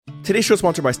Today's show is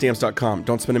sponsored by Stamps.com.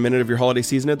 Don't spend a minute of your holiday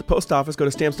season at the post office. Go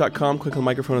to Stamps.com, click on the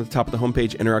microphone at the top of the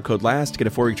homepage, enter our code LAST to get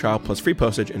a 4-week trial plus free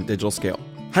postage and digital scale.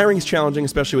 Hiring is challenging,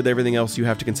 especially with everything else you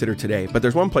have to consider today, but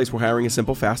there's one place where hiring is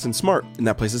simple, fast, and smart, and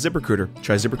that place is ZipRecruiter.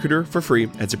 Try ZipRecruiter for free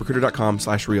at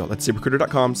ZipRecruiter.com/real. That's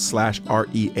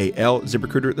ZipRecruiter.com/REAL.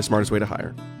 ZipRecruiter, the smartest way to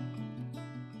hire.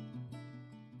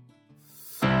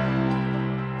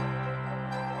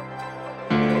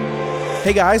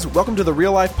 Hey guys, welcome to the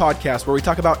Real Life Podcast, where we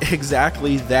talk about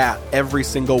exactly that every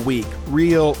single week.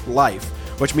 Real life,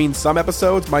 which means some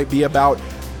episodes might be about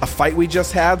a fight we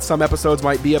just had, some episodes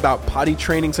might be about potty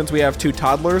training since we have 2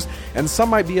 toddlers, and some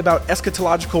might be about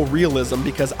eschatological realism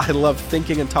because I love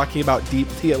thinking and talking about deep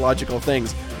theological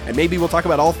things. And maybe we'll talk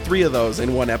about all 3 of those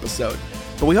in one episode.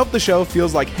 But we hope the show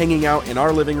feels like hanging out in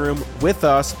our living room with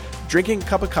us, drinking a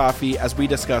cup of coffee as we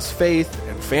discuss faith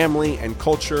and family and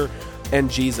culture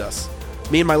and Jesus.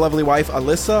 Me and my lovely wife,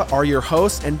 Alyssa, are your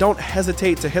hosts, and don't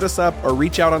hesitate to hit us up or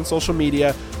reach out on social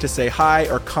media to say hi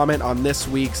or comment on this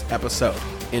week's episode.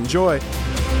 Enjoy.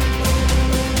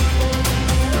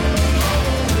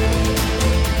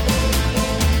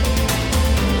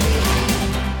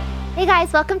 Hey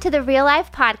guys, welcome to the Real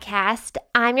Life Podcast.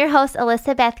 I'm your host,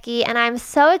 Alyssa Bethke, and I'm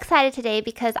so excited today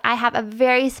because I have a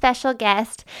very special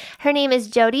guest. Her name is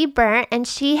Jodie Berndt, and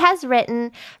she has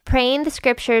written Praying the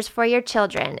Scriptures for Your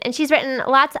Children. And she's written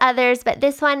lots others, but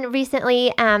this one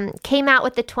recently came out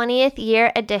with the 20th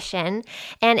year edition,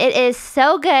 and it is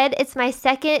so good. It's my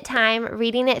second time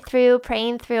reading it through,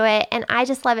 praying through it, and I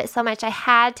just love it so much. I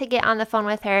had to get on the phone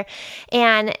with her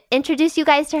and introduce you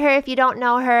guys to her if you don't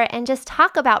know her, and just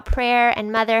talk about prayer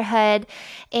and motherhood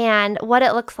and what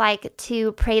it looks like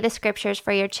to pray the scriptures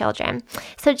for your children.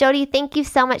 So Jodie, thank you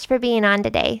so much for being on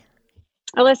today.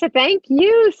 Alyssa, thank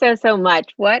you so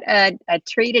much. What a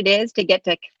treat it is to get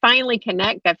to finally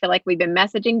connect. I feel like we've been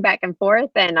messaging back and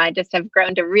forth, and I just have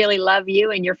grown to really love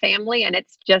you and your family, and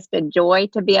it's just a joy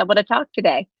to be able to talk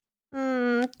today.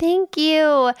 Thank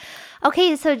you.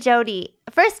 Okay, so Jodie,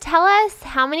 first tell us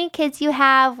how many kids you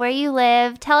have, where you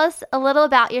live. Tell us a little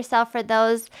about yourself for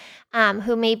those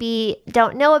who maybe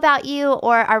don't know about you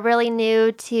or are really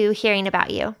new to hearing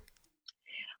about you.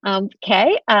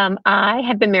 Okay. I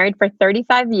have been married for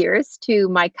 35 years to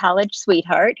my college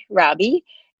sweetheart, Robbie,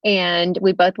 and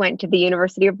we both went to the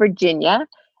University of Virginia,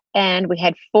 and we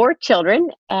had 4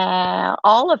 children,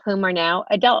 all of whom are now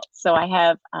adults. So I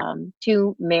have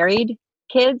 2 married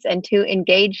kids and 2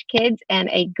 engaged kids and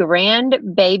a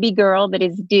grand baby girl that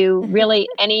is due really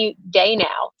any day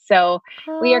now. So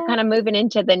we are kind of moving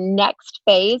into the next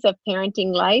phase of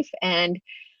parenting life, and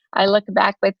I look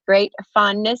back with great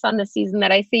fondness on the season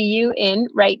that I see you in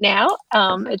right now.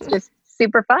 It's just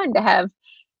super fun to have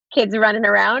kids running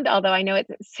around, although I know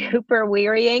it's super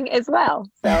wearying as well.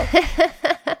 So,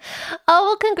 oh,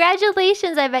 well,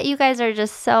 congratulations. I bet you guys are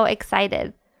just so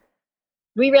excited.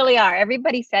 We really are.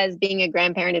 Everybody says being a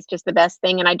grandparent is just the best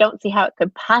thing, and I don't see how it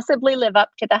could possibly live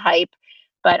up to the hype,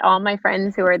 but all my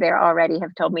friends who are there already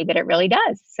have told me that it really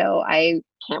does. So I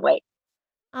can't wait.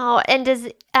 Oh, and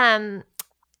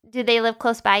do they live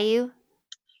close by you?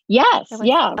 Yes.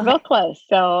 Yeah. Okay. Real close.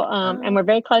 So, and we're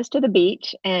very close to the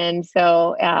beach. And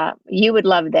so, you would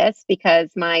love this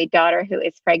because my daughter, who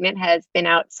is pregnant, has been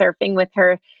out surfing with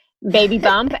her baby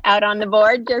bump out on the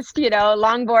board, just,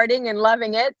 longboarding and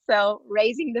loving it. So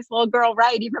raising this little girl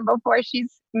right even before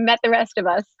she's met the rest of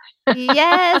us.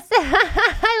 Yes.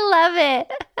 I love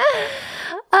it.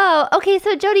 Oh, okay.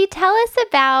 So Jodie, tell us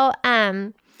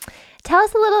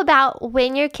a little about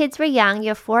when your kids were young. You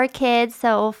have 4 kids,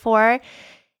 so 4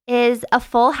 is a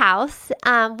full house.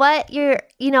 What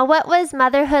was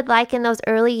motherhood like in those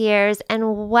early years,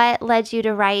 and what led you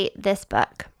to write this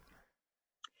book?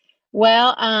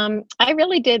 Well, I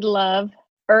really did love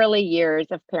early years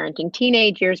of parenting.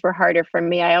 Teenage years were harder for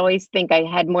me. I always think I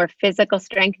had more physical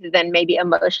strength than maybe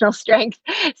emotional strength.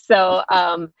 So,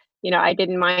 I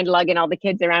didn't mind lugging all the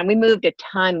kids around. We moved a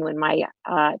ton when my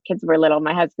kids were little.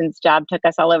 My husband's job took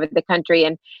us all over the country,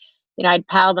 and I'd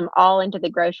pile them all into the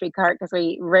grocery cart because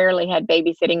we rarely had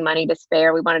babysitting money to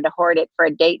spare. We wanted to hoard it for a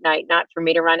date night, not for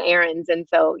me to run errands. And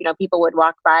so, people would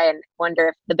walk by and wonder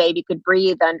if the baby could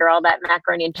breathe under all that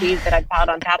macaroni and cheese that I'd piled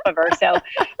on top of her. So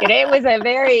it was a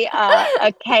very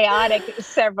a chaotic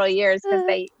several years because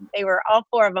they were all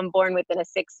 4 of them born within a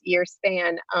 6-year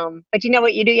span. But you know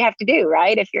what you do, you have to do,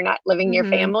 right? If you're not living your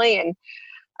family.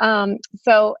 And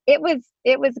so it was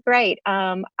great.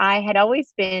 I had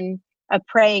always been a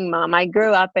praying mom. I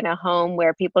grew up in a home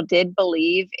where people did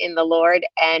believe in the Lord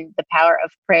and the power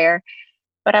of prayer.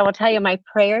 But I will tell you, my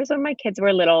prayers when my kids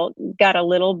were little got a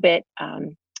little bit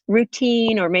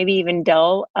routine or maybe even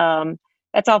dull.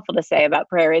 that's awful to say about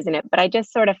prayer, isn't it? But I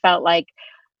just sort of felt like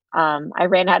I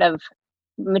ran out of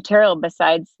material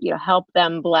besides, help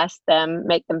them, bless them,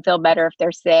 make them feel better if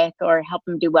they're sick, or help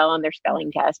them do well on their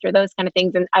spelling test, or those kind of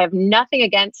things. And I have nothing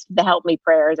against the help me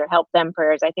prayers or help them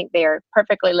prayers. I think they are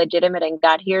perfectly legitimate and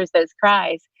God hears those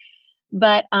cries.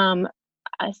 But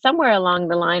somewhere along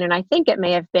the line, and I think it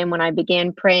may have been when I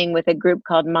began praying with a group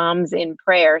called Moms in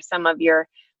Prayer. Some of your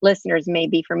listeners may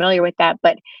be familiar with that,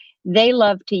 but they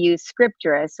love to use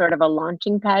scripture as sort of a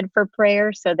launching pad for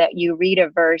prayer, so that you read a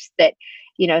verse that,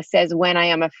 says, when I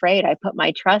am afraid, I put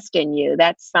my trust in you.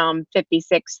 That's Psalm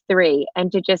 56:3.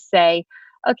 And to just say,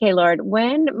 okay, Lord,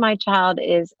 when my child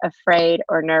is afraid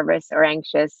or nervous or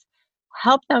anxious,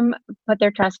 help them put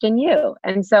their trust in you.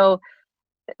 And so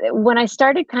when I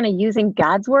started kind of using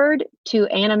God's word to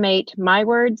animate my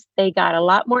words, they got a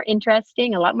lot more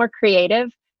interesting, a lot more creative.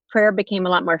 Prayer became a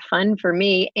lot more fun for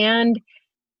me. And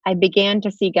I began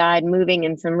to see God moving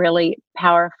in some really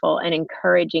powerful and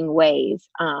encouraging ways.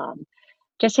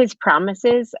 Just his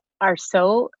promises are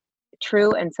so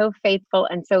true and so faithful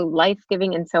and so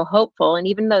life-giving and so hopeful. And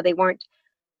even though they weren't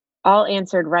all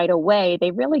answered right away, they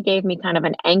really gave me kind of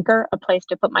an anchor, a place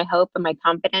to put my hope and my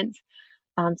confidence.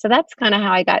 So that's kind of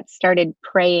how I got started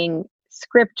praying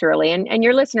scripturally. And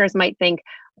your listeners might think,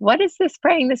 what is this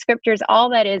praying the scriptures?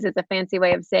 All that is a fancy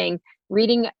way of saying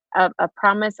reading a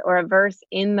promise or a verse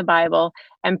in the Bible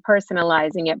and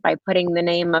personalizing it by putting the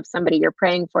name of somebody you're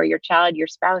praying for, your child, your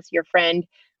spouse, your friend,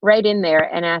 right in there,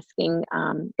 and asking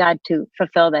God to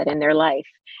fulfill that in their life.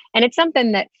 And it's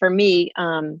something that for me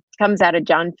comes out of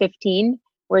John 15,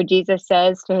 where Jesus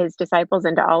says to his disciples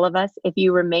and to all of us, if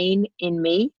you remain in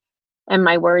me and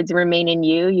my words remain in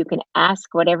you, you can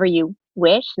ask whatever you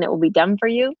wish and it will be done for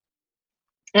you.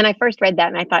 And I first read that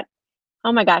and I thought,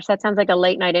 oh my gosh, that sounds like a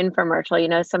late night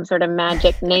infomercial, some sort of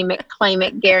magic name it, claim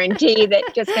it guarantee that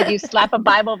just because you slap a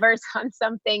Bible verse on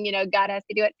something, God has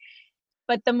to do it.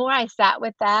 But the more I sat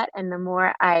with that and the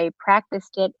more I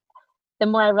practiced it, the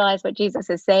more I realized what Jesus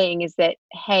is saying is that,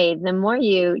 hey, the more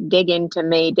you dig into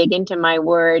me, dig into my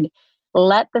word,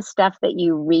 let the stuff that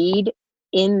you read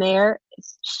in there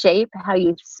shape how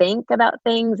you think about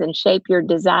things and shape your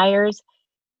desires.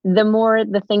 The more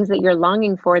the things that you're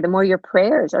longing for, the more your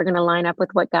prayers are going to line up with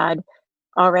what God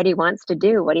already wants to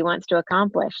do, what he wants to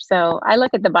accomplish. So I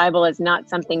look at the Bible as not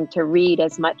something to read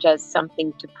as much as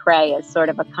something to pray, as sort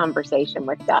of a conversation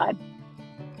with God.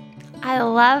 I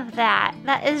love that.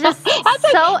 That is just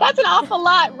that's an awful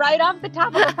lot right off the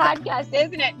top of the podcast,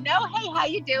 isn't it? No, hey, how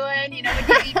you doing? What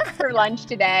did you eat for lunch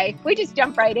today? We just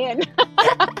jump right in.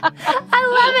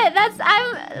 I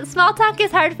love it. Small talk is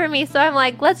hard for me, so I'm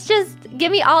like, let's just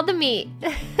give me all the meat.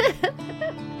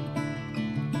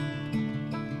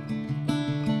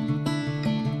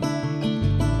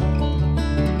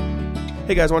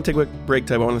 Hey guys, I want to take a quick break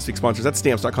to one of the six sponsors. That's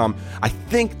Stamps.com. I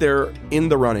think they're in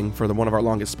the running for one of our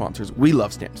longest sponsors. We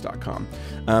love Stamps.com.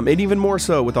 And even more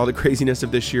so with all the craziness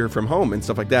of this year from home and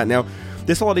stuff like that. Now,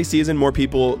 this holiday season, more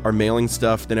people are mailing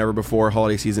stuff than ever before.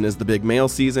 Holiday season is the big mail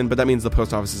season, but that means the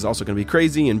post office is also going to be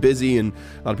crazy and busy, and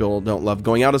a lot of people don't love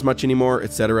going out as much anymore,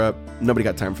 etc. Nobody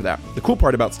got time for that. The cool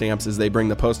part about Stamps is they bring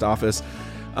the post office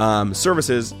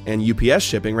services and UPS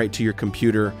shipping right to your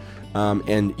computer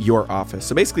and your office.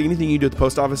 So basically anything you do at the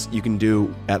post office, you can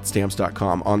do at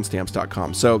Stamps.com, on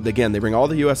Stamps.com. So again, they bring all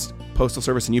the U.S. Postal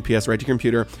Service and UPS right to your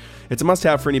computer. It's a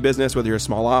must-have for any business, whether you're a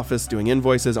small office, doing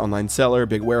invoices, online seller,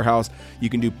 big warehouse. You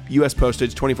can do U.S.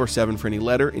 postage 24/7 for any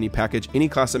letter, any package, any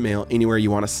class of mail, anywhere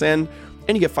you want to send.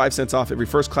 And you get 5 cents off every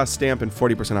first-class stamp and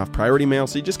 40% off priority mail.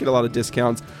 So you just get a lot of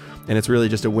discounts, and it's really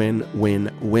just a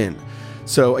win-win-win.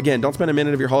 So again, don't spend a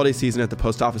minute of your holiday season at the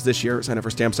post office this year. Sign up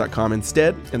for Stamps.com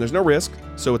instead, and there's no risk.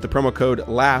 So with the promo code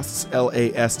LASTS,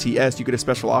 LASTS, you get a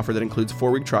special offer that includes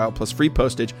 4-week trial plus free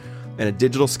postage and a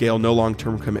digital scale, no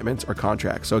long-term commitments or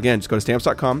contracts. So again, just go to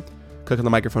Stamps.com, click on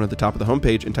the microphone at the top of the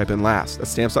homepage, and type in LAST.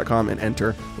 That's Stamps.com and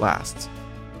enter LASTS.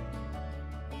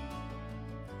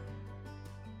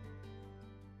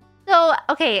 So,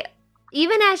 okay,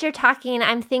 even as you're talking,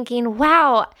 I'm thinking,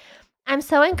 wow, I'm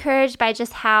so encouraged by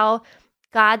just how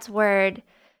God's word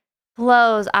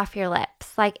flows off your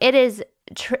lips. Like it is,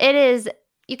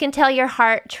 you can tell your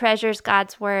heart treasures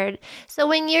God's word. So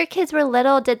when your kids were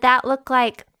little, did that look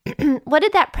like, what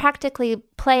did that practically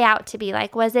play out to be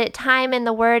like? Was it time in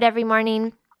the word every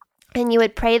morning and you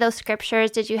would pray those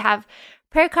scriptures? Did you have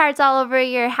prayer cards all over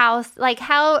your house? Like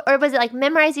how, or was it like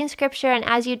memorizing scripture and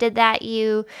as you did that,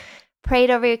 you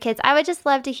prayed over your kids? I would just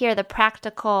love to hear the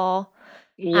practical.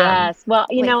 Yes. Well,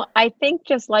 I think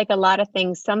just like a lot of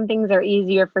things, some things are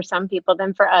easier for some people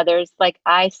than for others. Like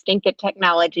I stink at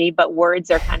technology, but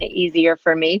words are kind of easier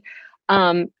for me.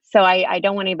 So I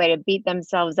don't want anybody to beat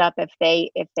themselves up if they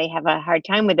have a hard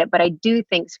time with it. But I do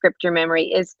think scripture memory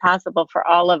is possible for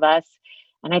all of us.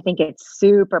 And I think it's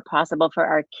super possible for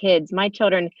our kids. My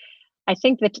children, I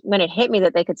think that when it hit me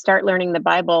that they could start learning the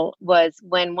Bible was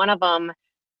when one of them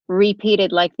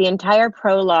repeated like the entire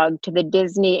prologue to the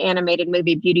Disney animated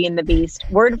movie Beauty and the Beast,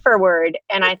 word for word.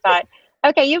 And I thought,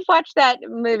 okay, you've watched that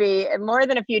movie more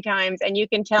than a few times, and you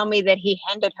can tell me that he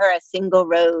handed her a single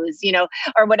rose,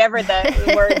 or whatever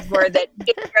the words were that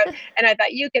Disney wrote. And I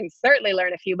thought, you can certainly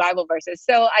learn a few Bible verses.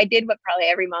 So I did what probably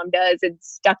every mom does and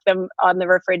stuck them on the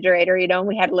refrigerator.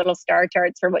 We had little star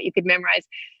charts for what you could memorize.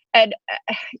 And,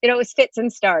 it was fits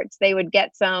and starts. They would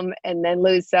get some and then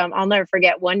lose some. I'll never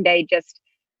forget one day,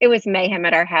 it was mayhem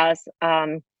at our house.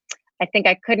 I think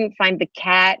I couldn't find the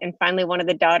cat. And finally, one of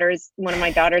my daughters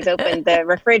opened the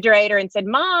refrigerator and said,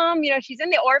 Mom, she's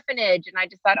in the orphanage. And I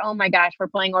just thought, oh my gosh, we're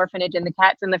playing orphanage and the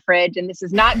cat's in the fridge and this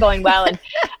is not going well. And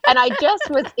I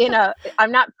just was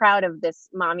I'm not proud of this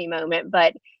mommy moment,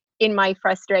 but in my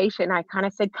frustration, I kind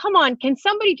of said, come on, can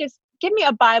somebody just give me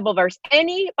a Bible verse,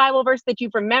 any Bible verse that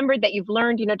you've remembered, that you've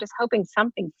learned, just hoping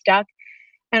something stuck.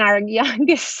 And our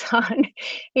youngest son,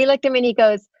 he looked at me and he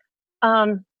goes,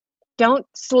 don't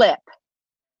slip.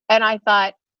 And I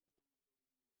thought,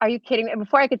 are you kidding me?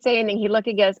 Before I could say anything, he looked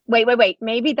and goes, wait,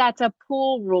 maybe that's a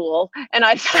pool rule. And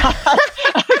I thought,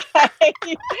 okay,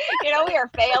 we are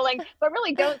failing. But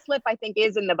really, don't slip, I think,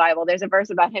 is in the Bible. There's a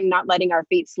verse about him not letting our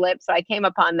feet slip. So I came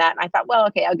upon that and I thought, well,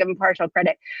 okay, I'll give him partial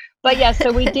credit. But yeah,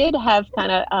 so we did have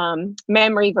kind of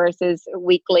memory verses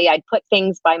weekly. I'd put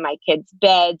things by my kids'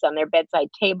 beds, on their bedside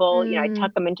table. I'd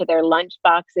tuck them into their lunch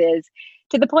boxes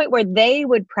to the point where they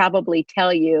would probably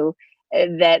tell you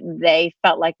that they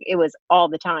felt like it was all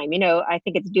the time. I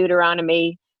think it's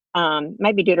Deuteronomy,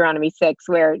 might be Deuteronomy 6,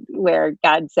 where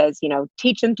God says,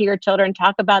 teach them to your children,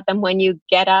 talk about them when you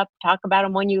get up, talk about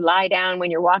them when you lie down, when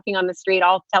you're walking on the street,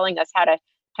 all telling us how to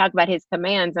talk about his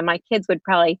commands. And my kids would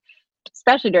probably,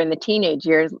 especially during the teenage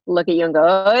years, look at you and go,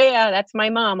 oh yeah, that's my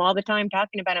mom all the time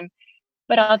talking about him.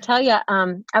 But I'll tell you,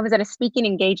 I was at a speaking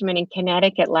engagement in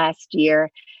Connecticut last year,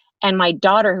 and my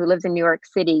daughter, who lives in New York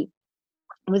City,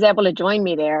 was able to join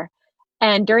me there.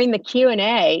 And during the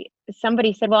Q&A,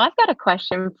 somebody said, well, I've got a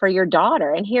question for your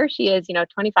daughter. And here she is,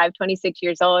 25, 26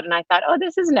 years old. And I thought, oh,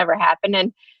 this has never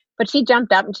happened. But she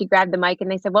jumped up and she grabbed the mic and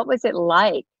they said, what was it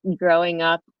like growing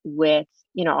up with,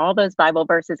 all those Bible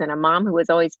verses and a mom who was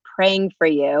always praying for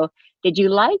you? Did you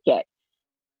like it?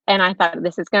 And I thought,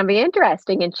 this is going to be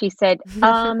interesting. And she said,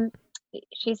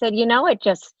 it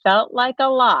just felt like a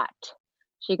lot.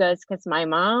 She goes, because my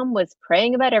mom was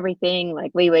praying about everything. Like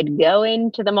we would go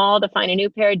into the mall to find a new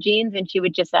pair of jeans and she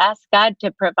would just ask God to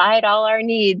provide all our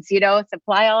needs,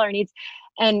 supply all our needs.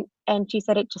 And she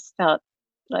said, it just felt,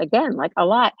 again, like a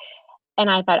lot.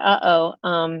 And I thought,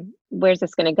 where's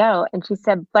this going to go? And she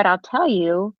said, but I'll tell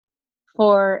you,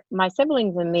 for my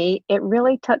siblings and me, it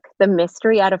really took the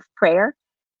mystery out of prayer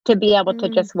to be able to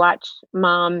just watch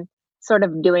mom sort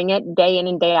of doing it day in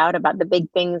and day out about the big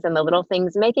things and the little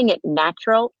things, making it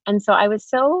natural. And so I was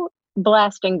so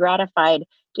blessed and gratified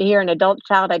to hear an adult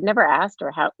child. I'd never asked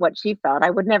her what she felt.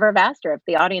 I would never have asked her if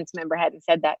the audience member hadn't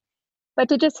said that. But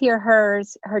to just hear her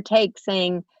take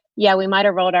saying, yeah, we might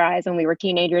have rolled our eyes when we were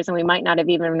teenagers and we might not have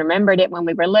even remembered it when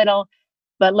we were little.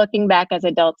 But looking back as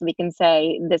adults, we can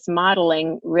say this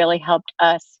modeling really helped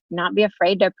us not be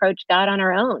afraid to approach God on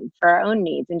our own for our own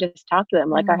needs and just talk to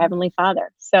him like our Heavenly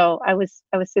Father. So I was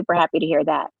super happy to hear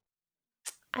that.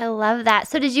 I love that.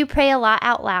 So did you pray a lot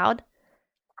out loud?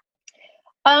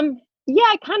 Yeah,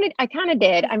 I kind of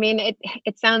did. I mean,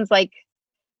 it sounds like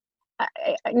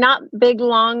not big,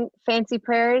 long, fancy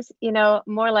prayers,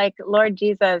 more like, Lord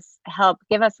Jesus, help,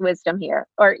 give us wisdom here,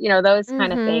 or, those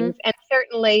kind of things. And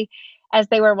certainly as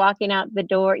they were walking out the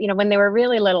door, when they were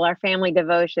really little, our family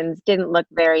devotions didn't look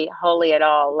very holy at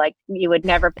all. Like you would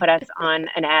never put us on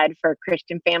an ad for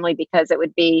Christian Family because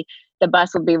the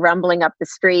bus would be rumbling up the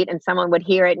street and someone would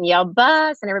hear it and yell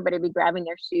bus and everybody would be grabbing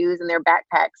their shoes and their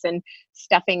backpacks and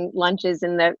stuffing lunches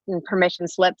in permission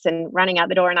slips and running out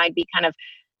the door. And I'd be kind of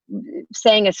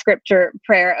saying a scripture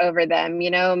prayer over them,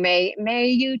 may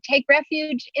you take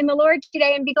refuge in the Lord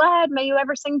today and be glad. May you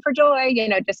ever sing for joy,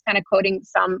 just kind of quoting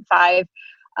Psalm 5.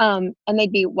 And they'd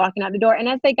be walking out the door. And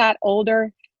as they got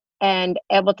older and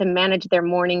able to manage their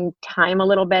morning time a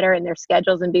little better in their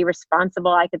schedules and be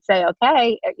responsible, I could say,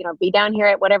 okay, be down here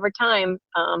at whatever time,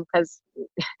 because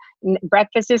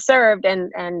breakfast is served.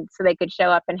 And so they could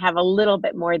show up and have a little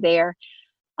bit more there.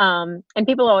 And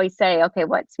people always say, okay,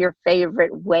 what's your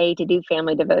favorite way to do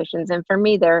family devotions? And for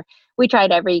me, we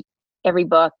tried every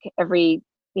book, every,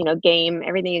 game,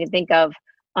 everything you can think of.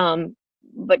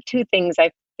 But two things I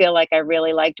feel like I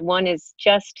really liked. One is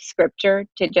just scripture,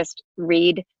 to just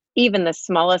read even the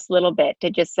smallest little bit, to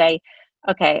just say,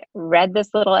 okay, read this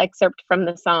little excerpt from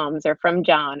the Psalms or from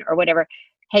John or whatever.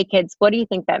 Hey kids, what do you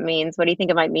think that means? What do you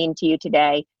think it might mean to you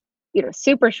today?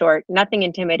 Super short, nothing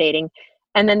intimidating.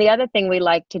 And then the other thing we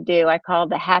like to do, I call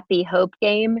the happy hope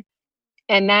game.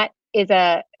 And that is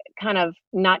a kind of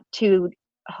not too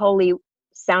holy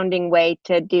sounding way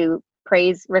to do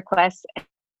praise requests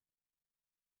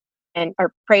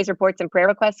or praise reports and prayer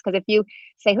requests. Because if you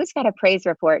say, who's got a praise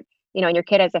report? And your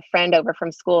kid has a friend over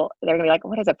from school, they're gonna be like,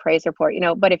 what is a praise report?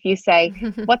 But if you say,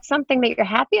 what's something that you're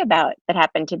happy about that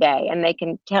happened today? And they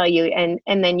can tell you, and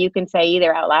then you can say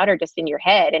either out loud or just in your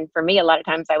head. And for me, a lot of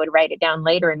times I would write it down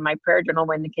later in my prayer journal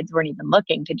when the kids weren't even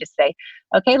looking, to just say,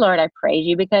 okay, Lord, I praise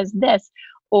you because this,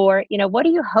 or, what are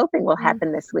you hoping will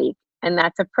happen this week? And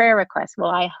that's a prayer request.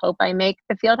 Well, I hope I make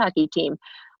the field hockey team.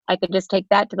 I could just take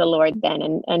that to the Lord then,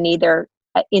 and either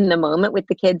in the moment with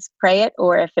the kids pray it,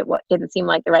 or if it didn't seem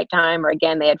like the right time, or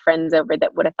again, they had friends over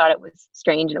that would have thought it was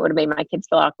strange and it would have made my kids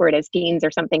feel awkward as teens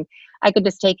or something, I could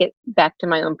just take it back to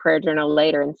my own prayer journal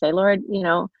later and say, Lord,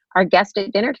 our guest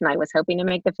at dinner tonight was hoping to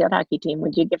make the field hockey team.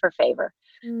 Would you give her favor?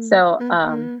 So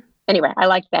anyway, I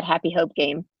like that happy hope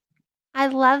game. I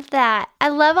love that. I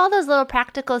love all those little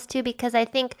practicals too, because I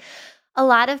think a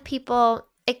lot of people,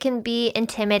 it can be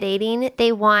intimidating.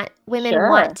 Women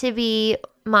want to be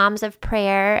moms of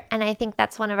prayer. And I think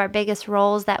that's one of our biggest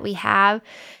roles that we have.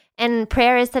 And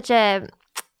prayer is such a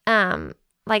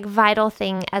vital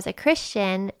thing as a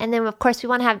Christian. And then of course we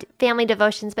want to have family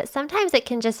devotions, but sometimes it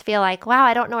can just feel like, wow,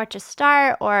 I don't know where to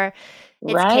start, or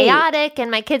it's chaotic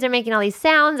and my kids are making all these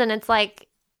sounds and it's like,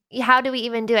 how do we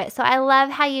even do it? So I love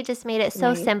how you just made it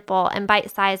so simple and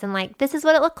bite-sized, and like, this is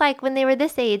what it looked like when they were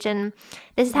this age, and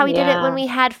this is how we did it when we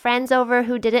had friends over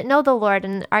who didn't know the Lord,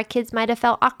 and our kids might have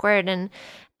felt awkward, and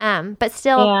but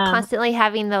still constantly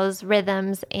having those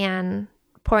rhythms and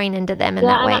pouring into them in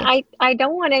that way. I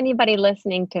don't want anybody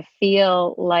listening to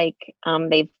feel like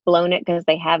they've blown it because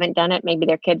they haven't done it. Maybe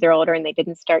their kids are older and they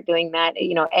didn't start doing that.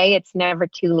 It's never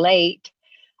too late.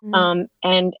 And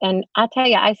I'll tell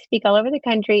you, I speak all over the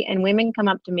country, and women come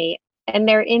up to me and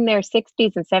they're in their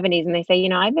 60s and 70s, and they say,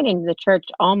 I've been in the church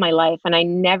all my life and I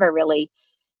never really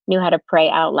knew how to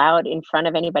pray out loud in front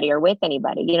of anybody or with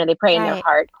anybody. They pray in their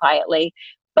heart quietly,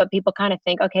 but people kind of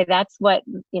think, okay, that's what,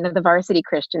 the varsity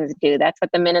Christians do. That's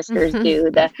what the ministers do,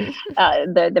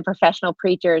 the professional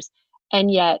preachers.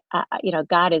 And yet,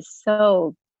 God is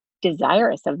so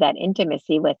desirous of that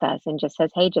intimacy with us, and just says,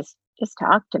 hey, just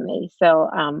talk to me. So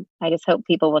I just hope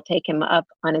people will take him up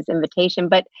on his invitation.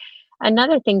 But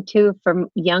another thing too, for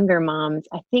younger moms,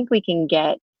 I think we can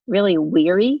get really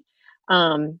weary.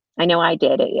 I know I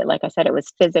did. Like I said, it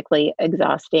was physically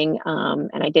exhausting,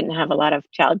 and I didn't have a lot of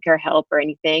childcare help or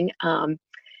anything.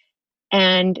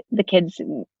 And the kids,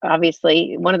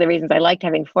 obviously, one of the reasons I liked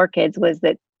having 4 kids was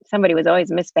that somebody was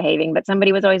always misbehaving, but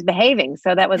somebody was always behaving.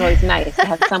 So that was always nice to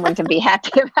have someone to be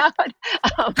happy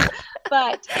about.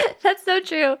 But that's so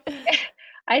true.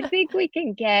 I think we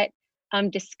can get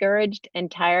discouraged and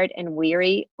tired and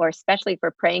weary, or especially if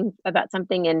we're praying about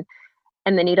something and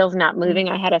the needle's not moving.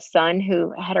 I had a son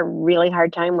who had a really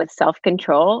hard time with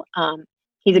self-control.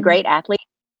 He's a great athlete,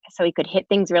 so he could hit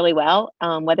things really well,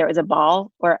 whether it was a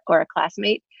ball or a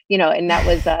classmate, and that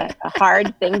was a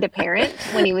hard thing to parent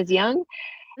when he was young.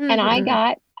 And I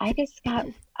got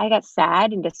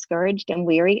sad and discouraged and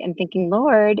weary and thinking,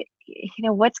 Lord,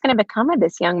 what's going to become of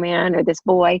this young man or this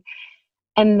boy?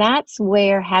 And that's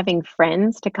where having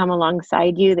friends to come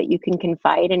alongside you that you can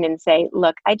confide in and say,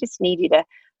 look, I just need you to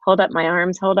hold up my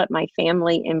arms, hold up my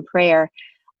family in prayer.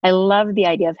 I love the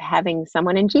idea of having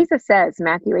someone. And Jesus says,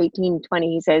 Matthew 18:20,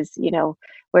 he says,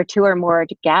 where 2 or more are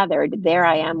gathered, there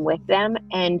I am with them.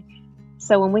 And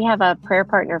so when we have a prayer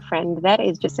partner friend, that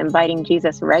is just inviting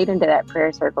Jesus right into that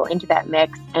prayer circle, into that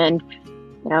mix. And,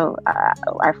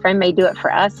 our friend may do it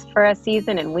for us for a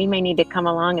season, and we may need to come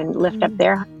along and lift up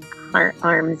their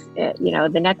arms,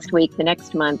 the next week, the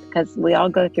next month, because we all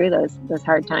go through those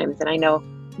hard times. And I know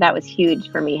that was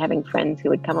huge for me, having friends who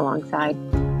would come alongside.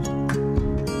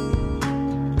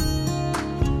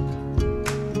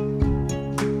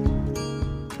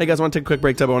 Hey guys, I want to take a quick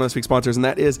break to one of this week's sponsors, and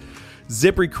that is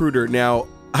ZipRecruiter. Now,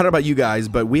 I don't know about you guys,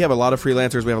 but we have a lot of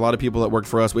freelancers. We have a lot of people that work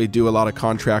for us. We do a lot of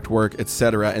contract work,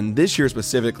 etc. And this year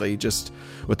specifically, just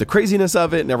with the craziness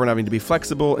of it and everyone having to be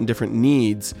flexible and different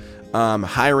needs,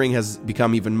 hiring has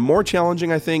become even more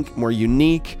challenging, I think, more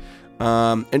unique,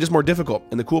 and just more difficult.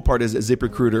 And the cool part is that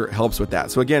ZipRecruiter helps with that.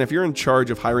 So again, if you're in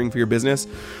charge of hiring for your business,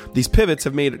 these pivots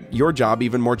have made your job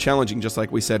even more challenging, just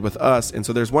like we said with us. And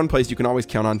so there's one place you can always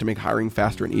count on to make hiring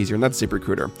faster and easier, and that's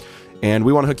ZipRecruiter. And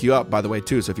we want to hook you up, by the way,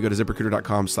 too. So if you go to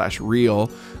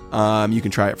ZipRecruiter.com/real, you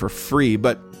can try it for free.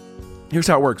 But here's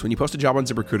how it works. When you post a job on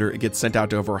ZipRecruiter, it gets sent out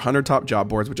to over 100 top job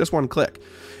boards with just one click.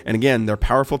 And again, their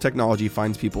powerful technology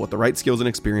finds people with the right skills and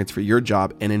experience for your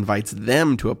job and invites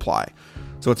them to apply.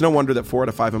 So it's no wonder that 4 out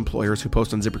of 5 employers who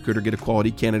post on ZipRecruiter get a quality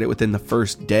candidate within the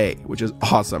first day, which is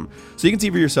awesome. So you can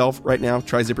see for yourself right now.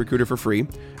 Try ZipRecruiter for free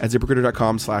at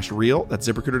ZipRecruiter.com/real. That's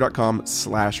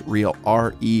ZipRecruiter.com/real,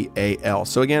 REAL.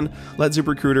 So again, let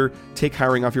ZipRecruiter take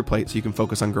hiring off your plate so you can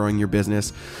focus on growing your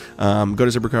business. Go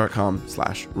to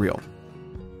ZipRecruiter.com/real.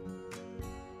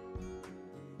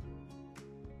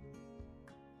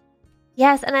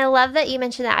 Yes, and I love that you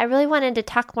mentioned that. I really wanted to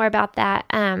talk more about that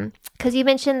because you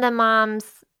mentioned the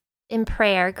moms in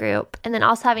prayer group and then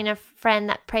also having a friend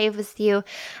that prayed with you.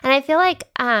 And I feel like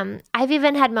I've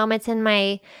even had moments in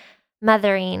my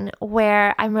mothering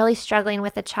where I'm really struggling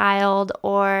with a child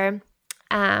or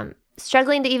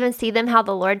struggling to even see them how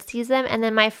the Lord sees them. And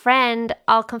then my friend,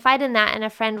 I'll confide in that and a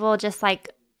friend will just like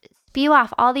spew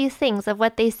off all these things of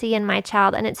what they see in my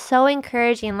child. And it's so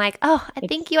encouraging. Like, oh,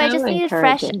 thank you. I just needed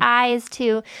fresh eyes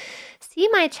to see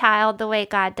my child the way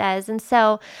God does. And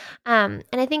so, and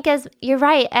I think as you're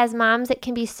right, as moms, it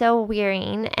can be so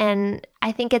wearying. And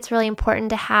I think it's really important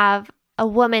to have a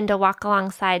woman to walk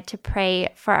alongside to pray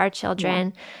for our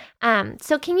children. Yeah.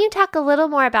 So can you talk a little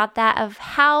more about that of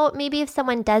how maybe if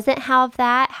someone doesn't have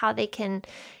that, how they can,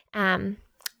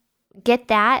 get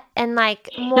that and like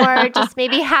more just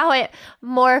maybe how it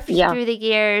morphed through the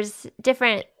years,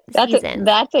 different seasons.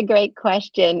 That's a great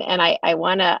question. And I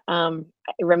want to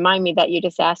remind me that you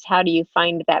just asked, how do you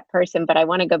find that person? But I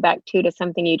want to go back to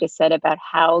something you just said about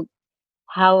how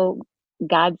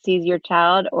God sees your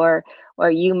child or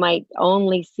you might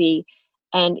only see.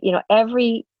 And,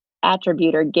 every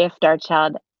attribute or gift our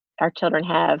children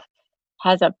have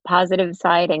has a positive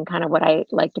side and kind of what I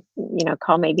like to,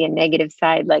 call maybe a negative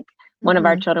side. Like one of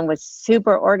our children was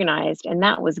super organized and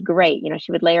that was great.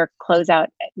 She would lay her clothes out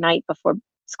at night before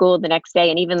school the next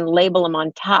day and even label them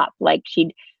on top. Like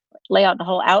she'd lay out the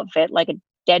whole outfit like a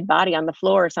dead body on the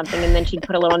floor or something. And then she'd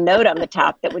put a little note on the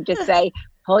top that would just say,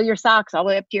 pull your socks all the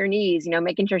way up to your knees,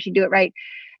 making sure she'd do it right.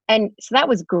 And so that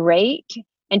was great.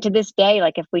 And to this day,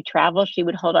 like if we travel, she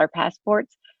would hold our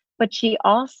passports, but she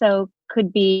also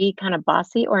could be kind of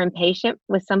bossy or impatient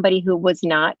with somebody who was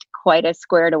not quite as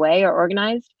squared away or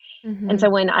organized. And so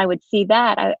when I would see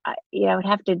that, I would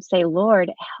have to say,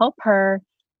 Lord, help her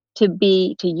to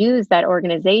use that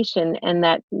organization and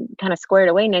that kind of squared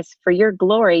awayness for your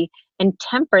glory and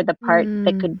temper the part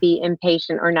that could be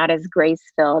impatient or not as grace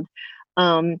filled.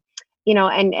 And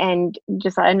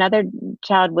just another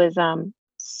child was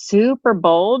super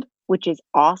bold, which is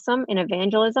awesome in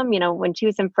evangelism. When she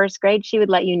was in first grade, she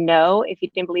would let you know if you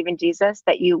didn't believe in Jesus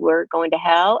that you were going to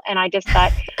hell. And I just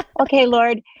thought, okay,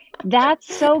 Lord,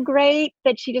 that's so great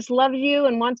that she just loves you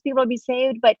and wants people to be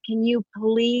saved. But can you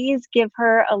please give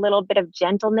her a little bit of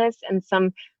gentleness and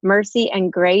some mercy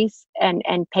and grace and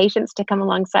patience to come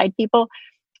alongside people?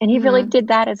 And he really did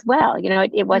that as well.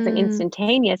 It wasn't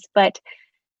instantaneous, but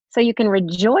so you can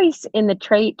rejoice in the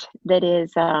trait that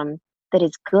is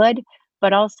good,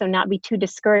 but also not be too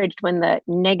discouraged when the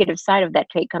negative side of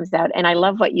that trait comes out. And I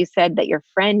love what you said, that your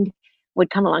friend would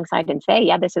come alongside and say,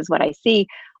 yeah, this is what I see.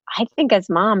 I think as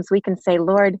moms, we can say,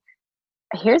 Lord,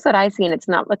 here's what I see and it's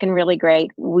not looking really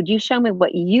great. Would you show me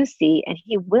what you see? And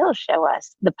he will show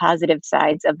us the positive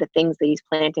sides of the things that he's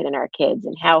planted in our kids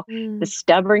and how the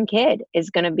stubborn kid is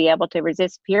going to be able to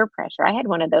resist peer pressure. I had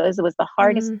one of those. It was the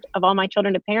hardest of all my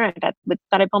children to parent. I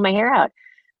thought I'd pull my hair out.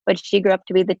 But she grew up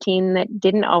to be the teen that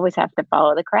didn't always have to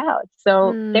follow the crowd.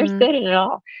 So there's good in it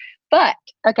all. But,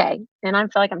 okay, and I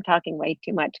feel like I'm talking way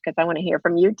too much because I want to hear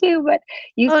from you too, but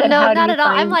you said no, how not do you at all.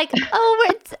 I'm like,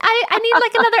 I need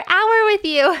like another hour with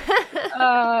you.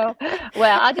 Oh,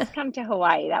 well, I'll just come to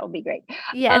Hawaii. That would be great.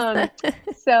 Yes.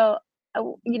 So,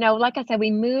 like I said, we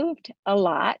moved a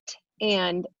lot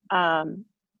and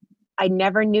I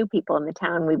never knew people in the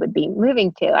town we would be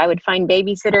moving to. I would find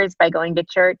babysitters by going to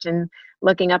church and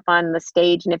looking up on the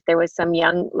stage. And if there was some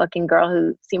young looking girl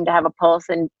who seemed to have a pulse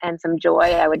and some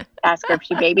joy, I would ask her if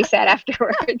she babysat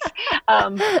afterwards.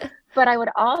 But I would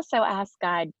also ask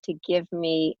God to give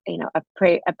me, a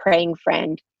praying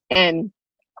friend. And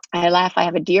I laugh. I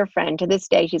have a dear friend to this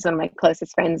day. She's one of my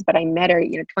closest friends, but I met her,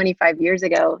 25 years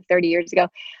ago, 30 years ago.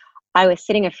 I was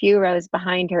sitting a few rows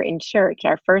behind her in church,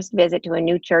 our first visit to a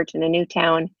new church in a new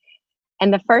town.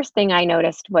 And the first thing I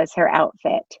noticed was her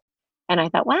outfit. And I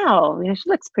thought, wow, she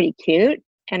looks pretty cute.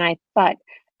 And I thought,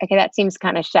 okay, that seems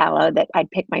kind of shallow that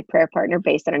I'd pick my prayer partner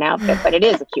based on an outfit, but it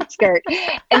is a cute skirt.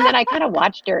 And then I kind of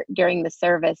watched her during the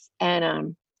service.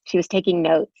 And she was taking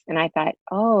notes, and I thought,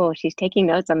 oh, she's taking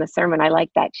notes on the sermon. I like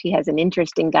that. She has an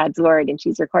interest in God's word, and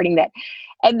she's recording that.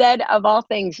 And then, of all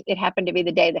things, it happened to be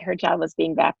the day that her child was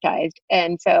being baptized.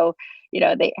 And so,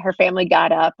 her family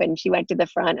got up and she went to the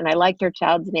front, and I liked her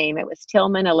child's name. It was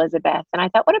Tillman Elizabeth. And I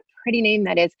thought, what a pretty name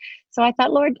that is. So I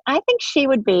thought, Lord, I think she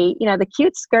would be, the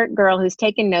cute skirt girl who's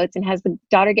taking notes and has the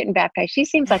daughter getting baptized. She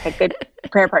seems like a good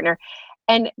prayer partner.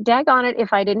 And daggone it,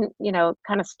 if I didn't,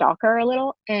 kind of stalk her a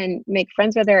little and make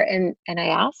friends with her. And I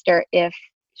asked her if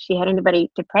she had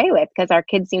anybody to pray with, because our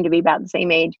kids seem to be about the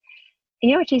same age. And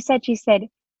you know what she said? She said,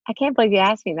 I can't believe you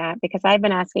asked me that, because I've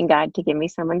been asking God to give me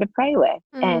someone to pray with.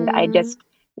 And I just,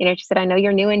 she said, I know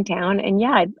you're new in town, and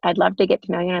yeah, I'd love to get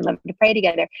to know you, and I'd love to pray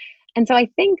together. And so I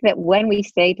think that when we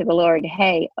say to the Lord,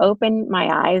 hey, open my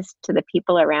eyes to the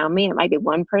people around me, it might be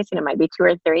one person, it might be two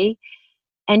or three,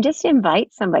 and just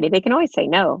invite somebody. They can always say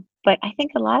no, but I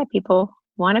think a lot of people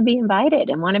want to be invited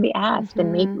and want to be asked.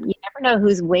 And maybe you never know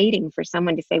who's waiting for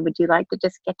someone to say, would you like to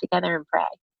just get together and pray?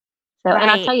 So, Right.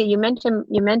 And I'll tell you, you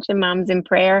mentioned Moms in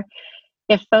Prayer.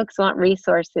 If folks want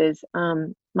resources,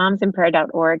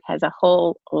 momsinprayer.org has a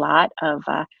whole lot of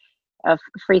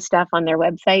free stuff on their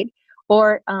website,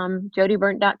 or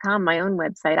jodieberndt.com, my own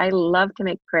website. I love to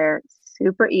make prayer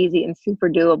super easy and super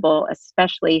doable,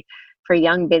 especially for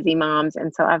young, busy moms.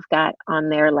 And so I've got on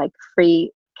there like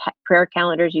free prayer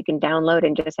calendars you can download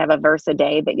and just have a verse a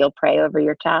day that you'll pray over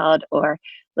your child, or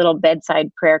little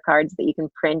bedside prayer cards that you can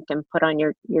print and put on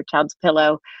your child's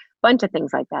pillow, bunch of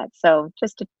things like that. So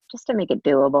just to make it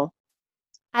doable.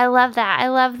 I love that. I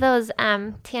love those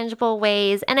tangible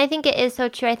ways. And I think it is so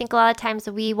true. I think a lot of times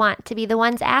we want to be the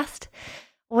ones asked,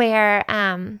 where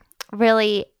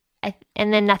really,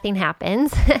 and then nothing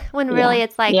happens when really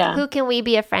it's like, who can we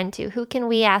be a friend to? Who can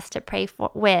we ask to pray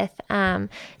with?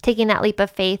 Taking that leap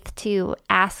of faith to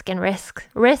ask and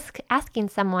risk asking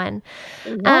someone.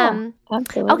 Yeah,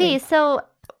 absolutely. Okay, so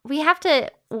we have to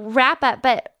wrap up,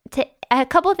 but a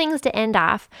couple things to end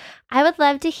off. I would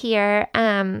love to hear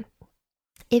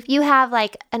if you have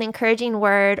like an encouraging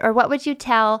word, or what would you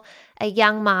tell a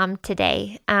young mom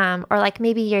today, or like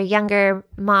maybe your younger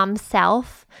mom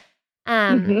self,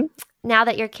 now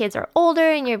that your kids are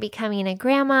older and you're becoming a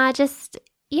grandma, just,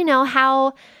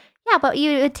 what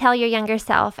you would tell your younger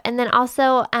self. And then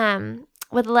also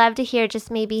would love to hear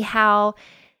just maybe how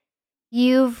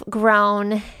you've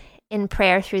grown in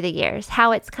prayer through the years,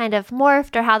 how it's kind of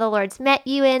morphed, or how the Lord's met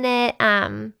you in it.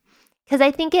 Because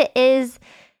I think it is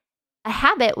a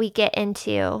habit we get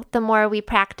into the more we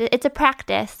practice. It's a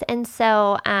practice. And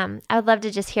so I would love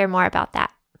to just hear more about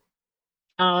that.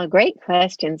 Oh, great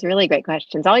questions. Really great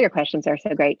questions. All your questions are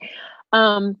so great.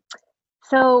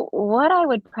 So what I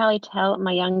would probably tell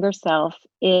my younger self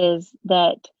is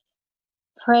that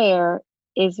prayer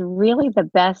is really the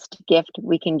best gift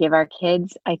we can give our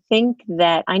kids. I think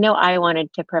that I know I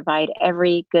wanted to provide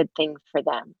every good thing for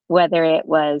them, whether it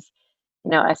was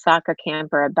a soccer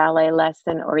camp or a ballet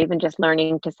lesson, or even just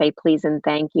learning to say please and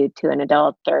thank you to an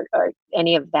adult, or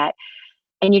any of that.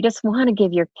 And you just want to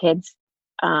give your kids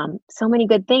so many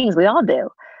good things. We all do.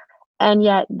 And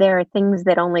yet there are things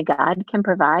that only God can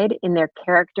provide in their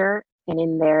character and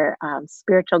in their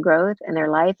spiritual growth and their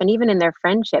life, and even in their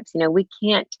friendships. We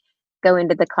can't go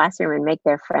into the classroom and make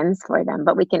their friends for them,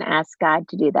 but we can ask God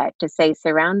to do that, to say,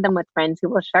 surround them with friends who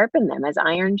will sharpen them as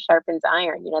iron sharpens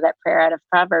iron, that prayer out of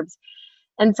Proverbs.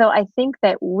 And so I think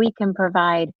that we can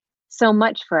provide so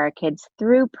much for our kids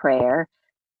through prayer.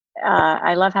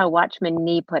 I love how Watchman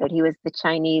Nee put it. He was the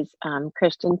Chinese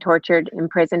Christian tortured,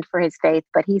 imprisoned for his faith.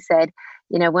 But he said,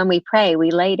 when we pray,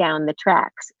 we lay down the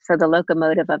tracks so the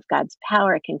locomotive of God's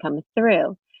power can come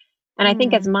through. And I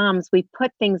think as moms, we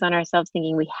put things on ourselves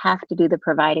thinking we have to do the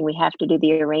providing, we have to do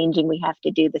the arranging, we have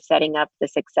to do the setting up, the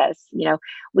success.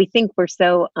 We think we're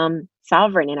so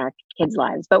sovereign in our kids'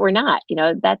 lives, but we're not.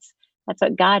 That's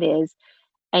what God is.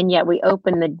 And yet we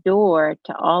open the door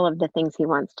to all of the things he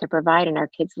wants to provide in our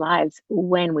kids' lives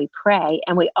when we pray.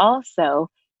 And we also,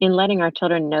 in letting our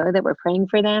children know that we're praying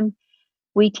for them,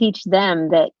 we teach them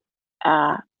that,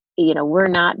 we're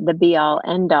not the be all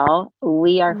end all.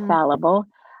 We are fallible.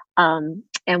 And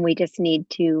we just need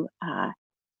to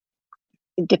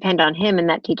depend on him. And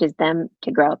that teaches them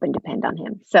to grow up and depend on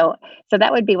him. So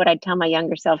that would be what I'd tell my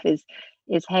younger self is,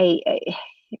 hey,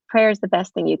 prayer is the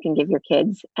best thing you can give your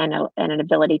kids, and an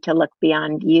ability to look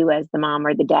beyond you as the mom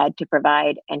or the dad to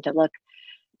provide, and to look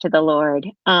to the Lord.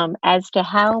 As to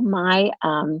how my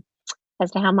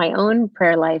own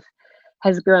prayer life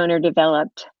has grown or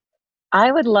developed,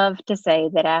 I would love to say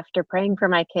that after praying for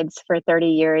my kids for 30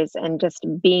 years and just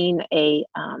being a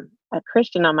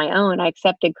Christian on my own, I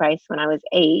accepted Christ when I was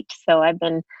 8. So I've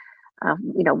been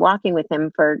walking with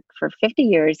him for 50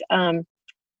 years,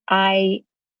 I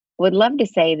would love to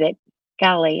say that,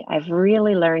 golly, I've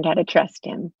really learned how to trust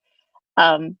him.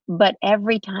 But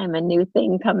every time a new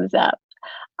thing comes up,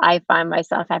 I find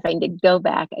myself having to go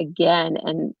back again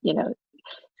and,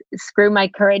 screw my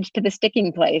courage to the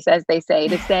sticking place, as they say,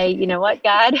 to say, you know what,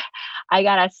 God, I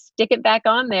got to stick it back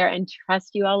on there and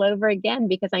trust you all over again,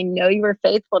 because I know you were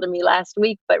faithful to me last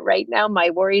week, but right now my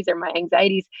worries or my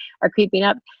anxieties are creeping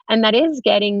up. And that is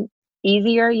getting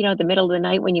easier, the middle of the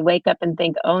night when you wake up and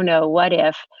think, oh no, what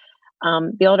if?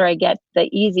 The older I get, the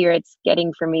easier it's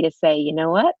getting for me to say, you know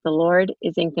what, the Lord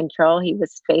is in control. He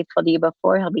was faithful to you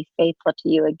before. He'll be faithful to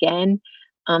you again.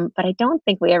 But I don't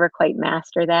think we ever quite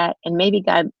master that. And maybe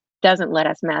God doesn't let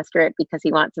us master it because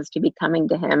he wants us to be coming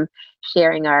to him,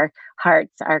 sharing our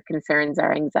hearts, our concerns,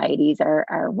 our anxieties,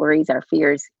 our worries, our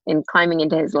fears, and climbing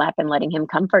into his lap and letting him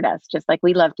comfort us, just like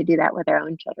we love to do that with our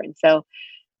own children. So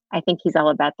I think he's all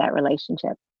about that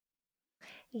relationship.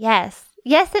 Yes.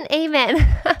 Yes, and amen.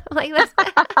 Like this.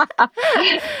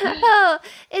 Oh,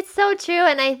 it's so true.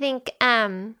 And I think,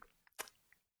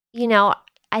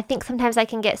 I think sometimes I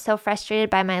can get so frustrated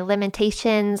by my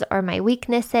limitations or my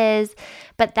weaknesses,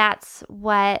 but that's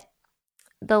what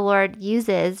the Lord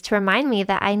uses to remind me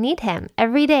that I need him.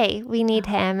 Every day we need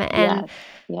him. And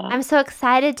yeah. I'm so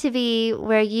excited to be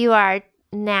where you are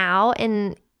now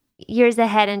and years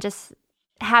ahead, and just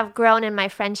have grown in my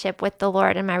friendship with the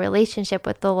Lord and my relationship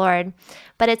with the Lord.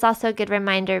 But it's also a good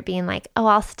reminder being like, oh,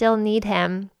 I'll still need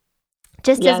him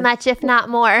just as much, if not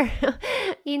more,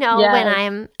 when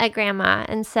I'm a grandma.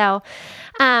 And so,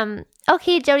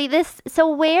 okay, Jodie,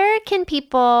 so where can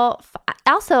people,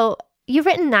 also, you've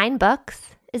written 9 books,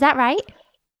 is that right?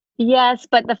 Yes,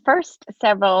 but the first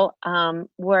several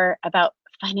were about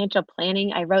financial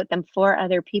planning. I wrote them for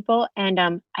other people, and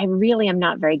I really am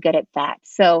not very good at that.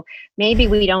 So maybe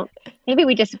we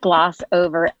just gloss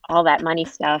over all that money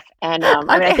stuff. And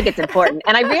I think it's important.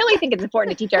 And I really think it's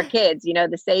important to teach our kids,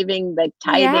 the saving, the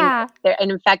tithing. Yeah. And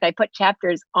in fact, I put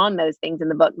chapters on those things in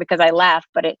the book because I laugh,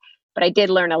 but I did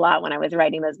learn a lot when I was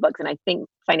writing those books. And I think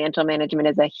financial management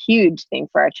is a huge thing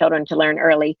for our children to learn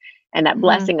early. And that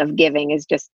blessing of giving is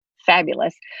just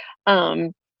fabulous.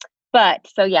 But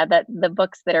so the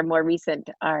books that are more recent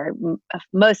are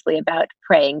mostly about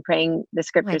praying the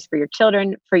scriptures for your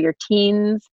children, for your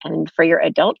teens, and for your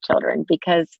adult children,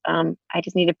 because I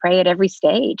just need to pray at every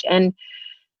stage. And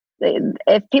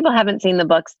if people haven't seen the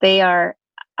books, I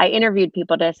interviewed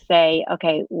people to say,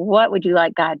 okay, what would you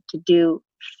like God to do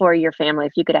for your family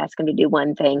if you could ask him to do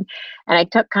one thing? And I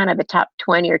took kind of the top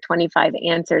 20 or 25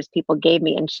 answers people gave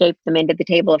me and shaped them into the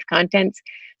table of contents.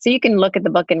 So you can look at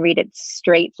the book and read it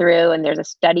straight through, and there's a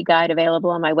study guide available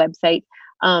on my website.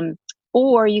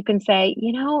 Or you can say,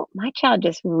 my child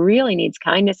just really needs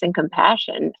kindness and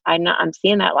compassion. I'm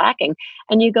seeing that lacking.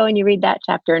 And you go and you read that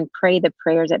chapter and pray the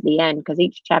prayers at the end, because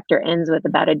each chapter ends with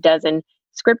about a dozen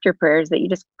scripture prayers that you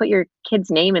just put your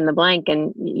kid's name in the blank,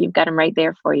 and you've got them right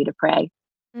there for you to pray.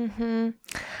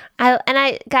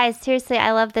 Guys, seriously,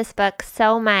 I love this book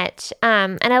so much.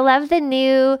 And I love the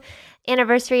new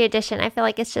anniversary edition. I feel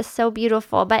like it's just so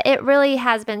beautiful, but it really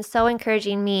has been so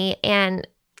encouraging me. And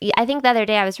I think the other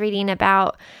day I was reading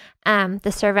about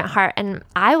the servant heart, and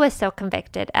I was so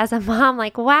convicted as a mom,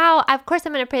 like, wow, of course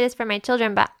I'm going to pray this for my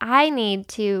children, but I need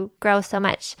to grow so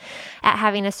much at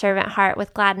having a servant heart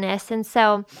with gladness. And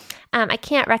so I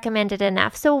can't recommend it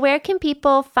enough. So where can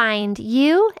people find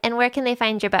you, and where can they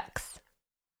find your books?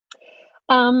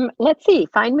 Let's see.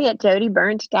 Find me at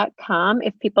jodieberndt.com.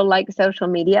 If people like social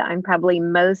media, I'm probably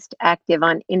most active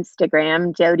on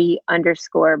Instagram,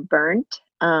 Jodie_Berndt,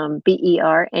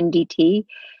 BERNDT.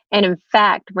 And in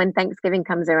fact, when Thanksgiving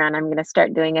comes around, I'm going to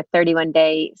start doing a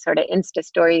 31-day sort of Insta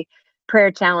story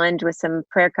prayer challenge with some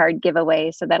prayer card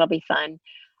giveaways. So that'll be fun.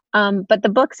 But the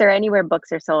books are anywhere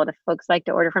books are sold. If folks like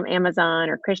to order from Amazon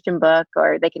or Christian Book,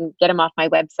 or they can get them off my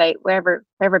website, wherever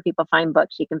people find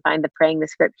books, you can find the Praying the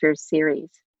Scriptures series.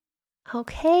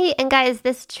 Okay. And guys,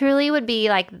 this truly would be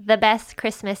like the best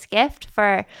Christmas gift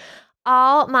for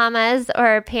all mamas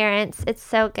or parents. It's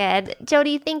so good.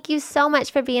 Jodie, thank you so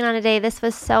much for being on today. This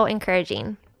was so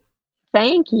encouraging.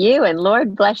 Thank you, and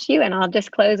Lord bless you. And I'll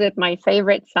just close with my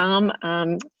favorite psalm.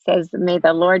 Says, may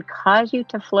the Lord cause you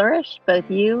to flourish, both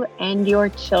you and your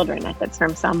children. That's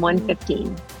from Psalm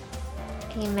 115.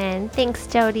 Amen. Thanks,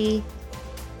 Jodie.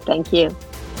 Thank you.